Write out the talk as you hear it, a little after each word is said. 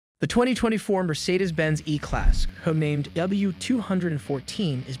The 2024 Mercedes-Benz E-Class, codenamed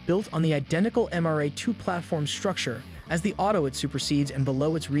W214, is built on the identical MRA2 platform structure as the Auto it supersedes, and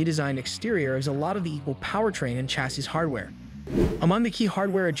below its redesigned exterior is a lot of the equal powertrain and chassis hardware. Among the key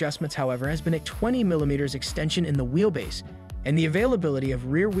hardware adjustments, however, has been a 20mm extension in the wheelbase and the availability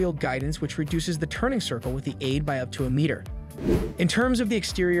of rear-wheel guidance, which reduces the turning circle with the aid by up to a meter. In terms of the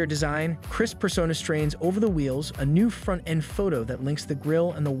exterior design, crisp persona strains over the wheels, a new front-end photo that links the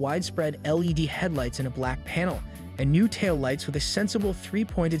grille and the widespread LED headlights in a black panel, and new tail lights with a sensible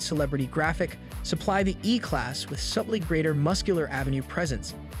three-pointed celebrity graphic supply the E-Class with subtly greater muscular avenue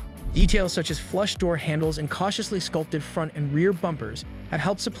presence. Details such as flush door handles and cautiously sculpted front and rear bumpers have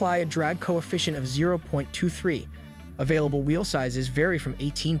helped supply a drag coefficient of 0.23. Available wheel sizes vary from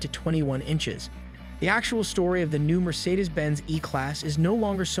 18 to 21 inches. The actual story of the new Mercedes-Benz E-Class is no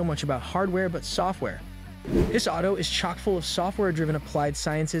longer so much about hardware but software. This auto is chock full of software-driven applied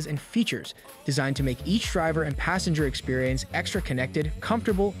sciences and features designed to make each driver and passenger experience extra connected,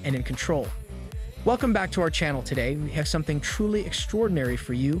 comfortable, and in control. Welcome back to our channel. Today, we have something truly extraordinary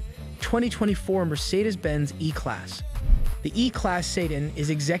for you: 2024 Mercedes-Benz E-Class. The E-Class sedan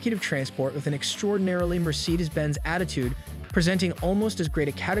is executive transport with an extraordinarily Mercedes-Benz attitude, presenting almost as great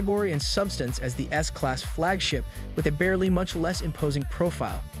a category and substance as the S-Class flagship, with a barely much less imposing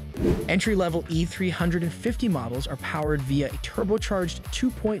profile. Entry-level E350 models are powered via a turbocharged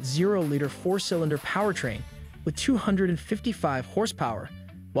 2.0-liter four-cylinder powertrain with 255 horsepower,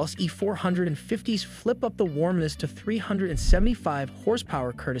 whilst E450s flip up the warmness to 375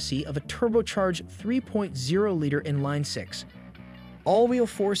 horsepower courtesy of a turbocharged 3.0-liter inline-six. All-wheel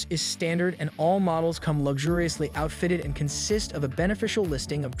force is standard, and all models come luxuriously outfitted and consist of a beneficial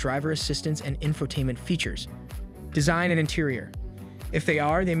listing of driver assistance and infotainment features. Design and interior. If they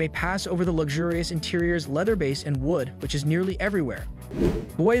may pass over the luxurious interior's leather base and wood, which is nearly everywhere.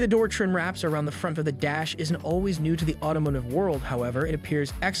 The way the door trim wraps around the front of the dash isn't always new to the automotive world. However, it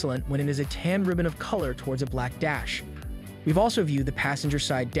appears excellent when it is a tan ribbon of color towards a black dash. We've also viewed the passenger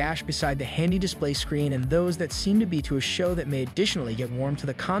side dash beside the handy display screen, and those that seem to be to a show that may additionally get warm to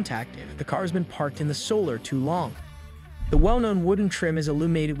the contact if the car has been parked in the solar too long. The well-known wooden trim is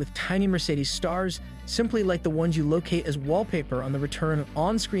illuminated with tiny Mercedes stars, simply like the ones you locate as wallpaper on the return of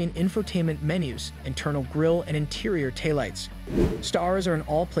on-screen infotainment menus, internal grille, and interior taillights. Stars are in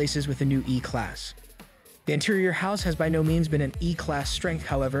all places with the new E-Class. The interior house has by no means been an E-Class strength.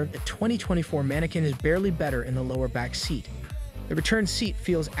 However, the 2024 mannequin is barely better in the lower back seat. The return seat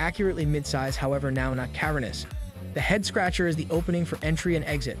feels accurately mid-size, however now not cavernous. The head scratcher is the opening for entry and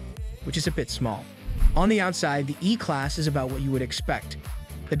exit, which is a bit small. On the outside, the E-Class is about what you would expect.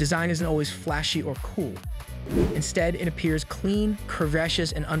 The design isn't always flashy or cool. Instead, it appears clean,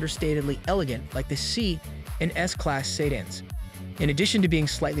 curvaceous, and understatedly elegant, like the C in S-Class sedans. In addition to being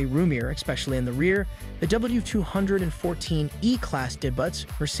slightly roomier, especially in the rear, the W214 E-Class debuts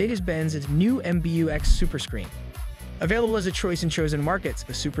Mercedes-Benz's new MBUX Superscreen. Available as a choice in chosen markets,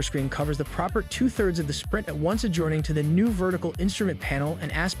 the Superscreen covers the proper 2/3 of the sprint at once, adjoining to the new vertical instrument panel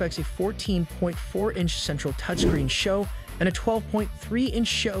and aspects a 14.4-inch central touchscreen show and a 12.3-inch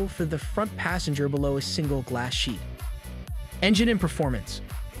show for the front passenger below a single glass sheet. Engine and performance.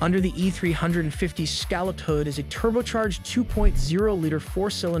 Under the E350's scalloped hood is a turbocharged 2.0-liter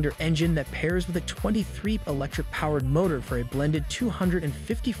four-cylinder engine that pairs with a 23 electric-powered motor for a blended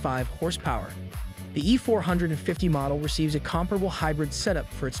 255 horsepower. The E450 model receives a comparable hybrid setup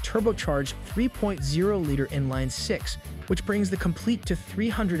for its turbocharged 3.0-liter inline-six, which brings the complete to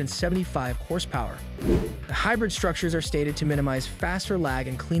 375 horsepower. The hybrid structures are stated to minimize faster lag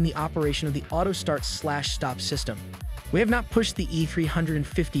and clean the operation of the auto start/stop system. We have not pushed the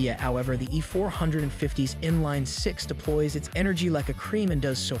E350 yet. However, the E450's inline-six deploys its energy like a cream and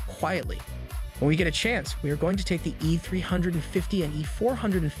does so quietly. When we get a chance, we are going to take the E350 and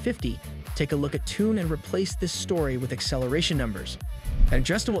E450, take a look at tune, and replace this story with acceleration numbers. An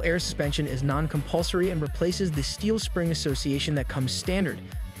adjustable air suspension is non-compulsory and replaces the steel spring association that comes standard.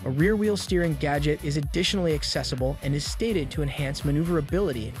 A rear-wheel steering gadget is additionally accessible and is stated to enhance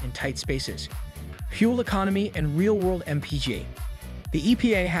maneuverability in tight spaces. Fuel economy and real-world MPG. The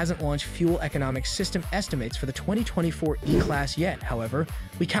EPA hasn't launched fuel economic system estimates for the 2024 E-Class yet. However,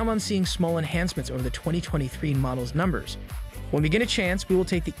 we count on seeing small enhancements over the 2023 model's numbers. When we get a chance, we will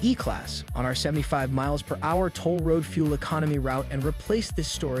take the E-Class on our 75 miles per hour toll road fuel economy route and replace this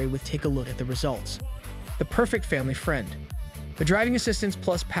story with take a look at the results. The perfect family friend. The driving assistance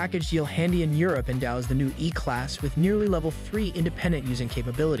plus package deal handy in Europe endows the new E-Class with nearly level 3 independent using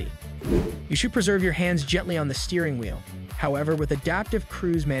capability. You should preserve your hands gently on the steering wheel. However, with adaptive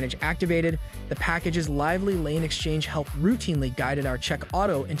cruise manage activated, the package's lively lane exchange helped routinely guided our Czech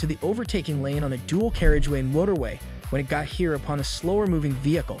Auto into the overtaking lane on a dual carriageway motorway when it got here upon a slower moving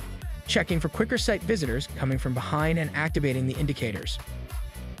vehicle, checking for quicker sight visitors coming from behind and activating the indicators.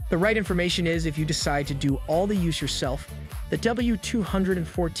 The right information is, if you decide to do all the use yourself, the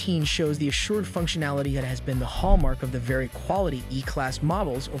W214 shows the assured functionality that has been the hallmark of the very quality E-Class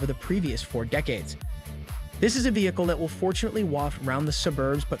models over the previous 4 decades. This is a vehicle that will fortunately waft around the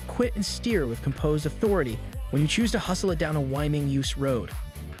suburbs but quit and steer with composed authority when you choose to hustle it down a winding use road.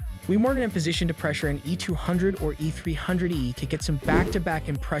 We weren't in a position to pressure an E200 or E300E to get some back-to-back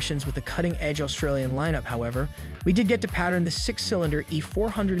impressions with the cutting-edge Australian lineup. However, we did get to pattern the 6-cylinder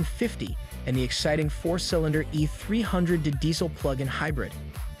E450 and the exciting 4-cylinder E300 diesel plug-in hybrid.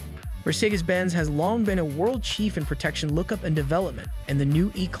 Mercedes-Benz has long been a world chief in protection lookup and development, and the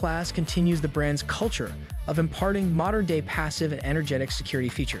new E-Class continues the brand's culture of imparting modern-day passive and energetic security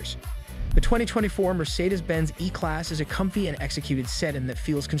features. The 2024 Mercedes-Benz E-Class is a comfy and executed sedan that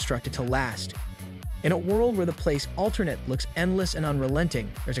feels constructed to last. In a world where the place alternate looks endless and unrelenting,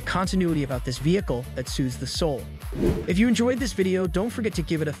 there's a continuity about this vehicle that soothes the soul. If you enjoyed this video, don't forget to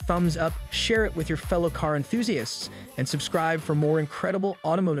give it a thumbs up, share it with your fellow car enthusiasts, and subscribe for more incredible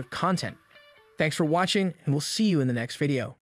automotive content. Thanks for watching, and we'll see you in the next video.